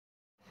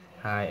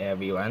Hi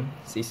everyone,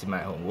 this is my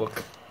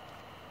homework.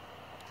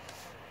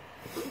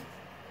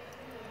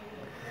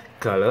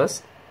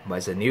 Colors by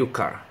the new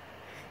car.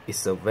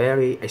 It's a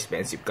very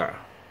expensive car.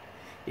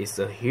 It's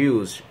a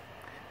huge,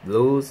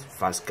 blue,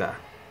 fast car.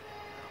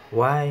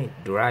 While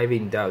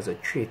driving down the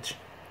street,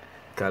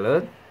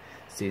 Color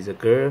sees a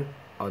girl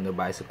on a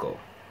bicycle.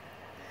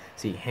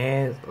 She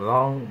has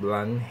long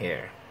blonde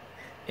hair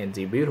and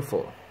is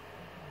beautiful.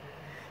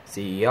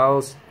 She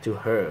yells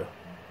to her,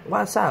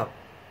 "What's up?"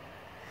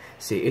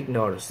 She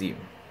ignores him.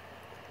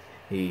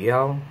 He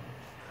yells,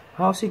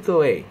 "How's it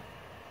going?"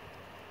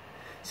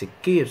 She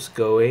keeps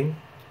going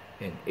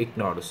and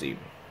ignores him.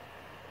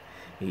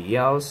 He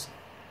yells,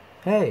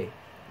 "Hey,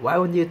 why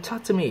won't you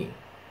talk to me?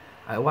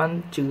 I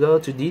want to go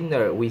to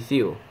dinner with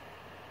you.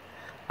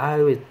 I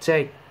will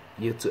take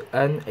you to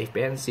an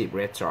expensive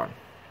restaurant."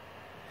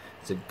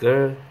 The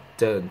girl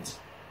turns,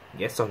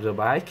 gets off the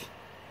bike,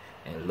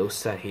 and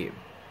looks at him.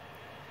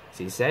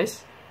 She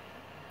says,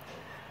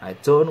 "I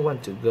don't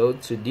want to go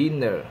to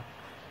dinner,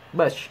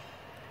 but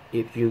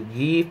if you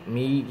give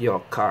me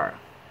your car,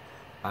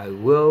 I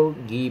will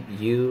give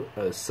you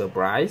a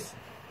surprise."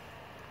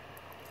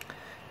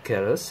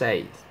 Carol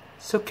says,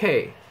 "It's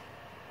okay."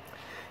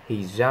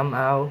 He jumps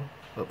out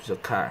of the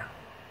car.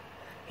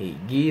 He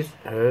gives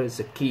her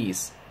the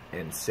keys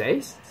and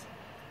says,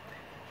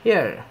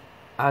 "Here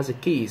are the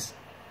keys."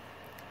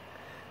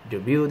 The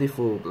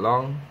beautiful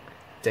blonde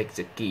takes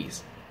the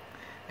keys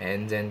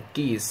and then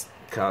kisses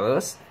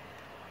Colors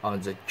on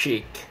the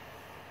cheek.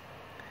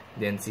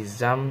 Then she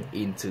jumps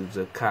into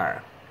the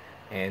car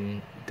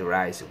and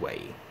drives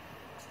away.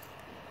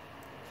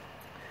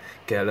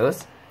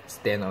 Carlos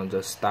stands on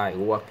the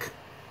sidewalk.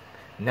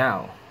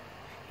 Now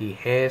he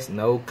has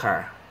no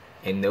car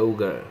and no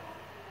girl.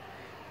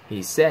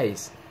 He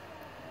says,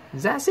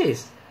 "That's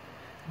it,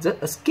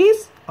 just a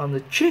kiss on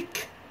the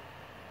cheek."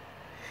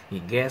 He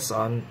gets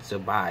on the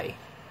bike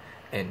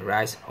and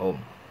rides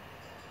home.